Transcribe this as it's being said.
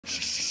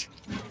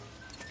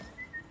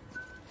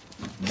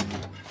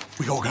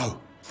your go.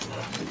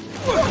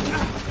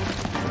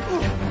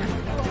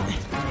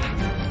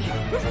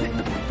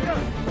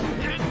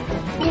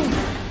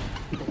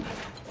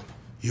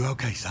 You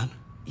okay, son?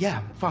 Yeah,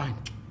 I'm fine.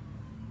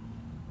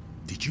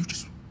 Did you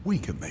just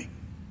wink at me?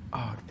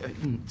 Oh,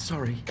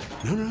 sorry.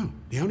 No.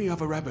 The only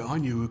other rabbit I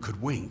knew who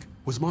could wink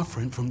was my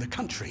friend from the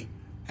country,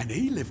 and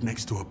he lived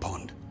next to a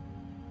pond.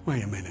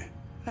 Wait a minute.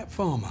 That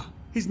farmer,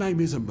 his name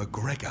isn't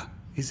McGregor,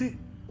 is it?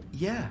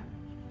 Yeah.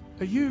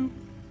 Are you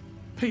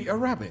Peter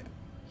Rabbit?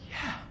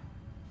 Yeah.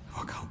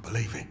 I can't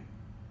believe it.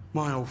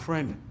 My old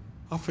friend.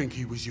 I think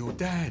he was your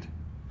dad.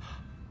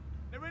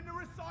 They're in the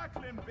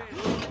recycling bin.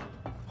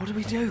 What do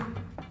we do?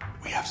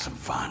 We have some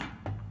fun.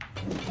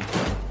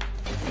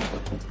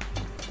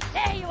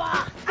 There you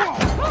are!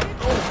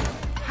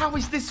 How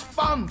is this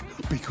fun?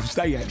 Because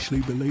they actually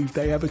believe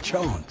they have a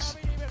chance.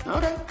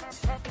 Okay.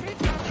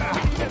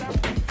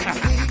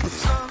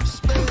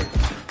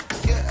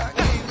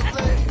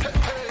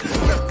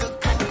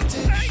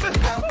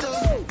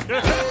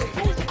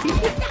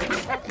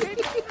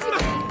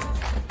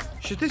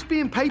 Should this be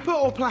in paper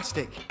or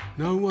plastic?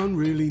 No one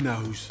really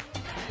knows.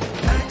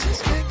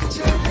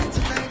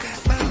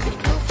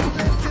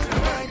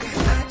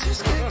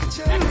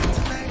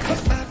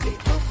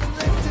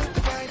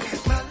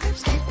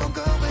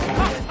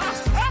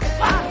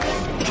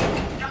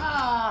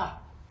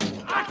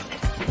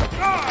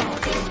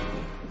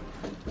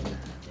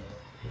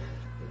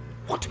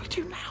 What do we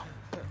do now?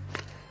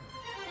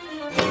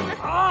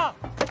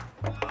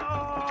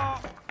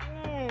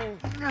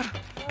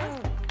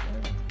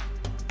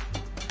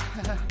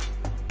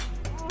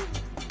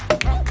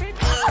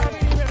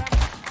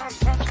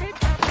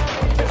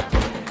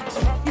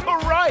 You're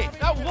right,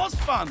 that was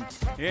fun.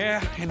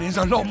 Yeah, and there's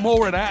a lot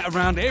more of that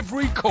around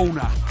every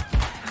corner.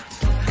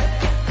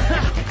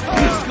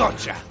 He's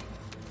gotcha.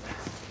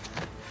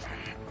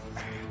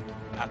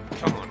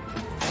 Come on.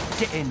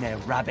 Get in there,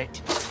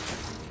 rabbit.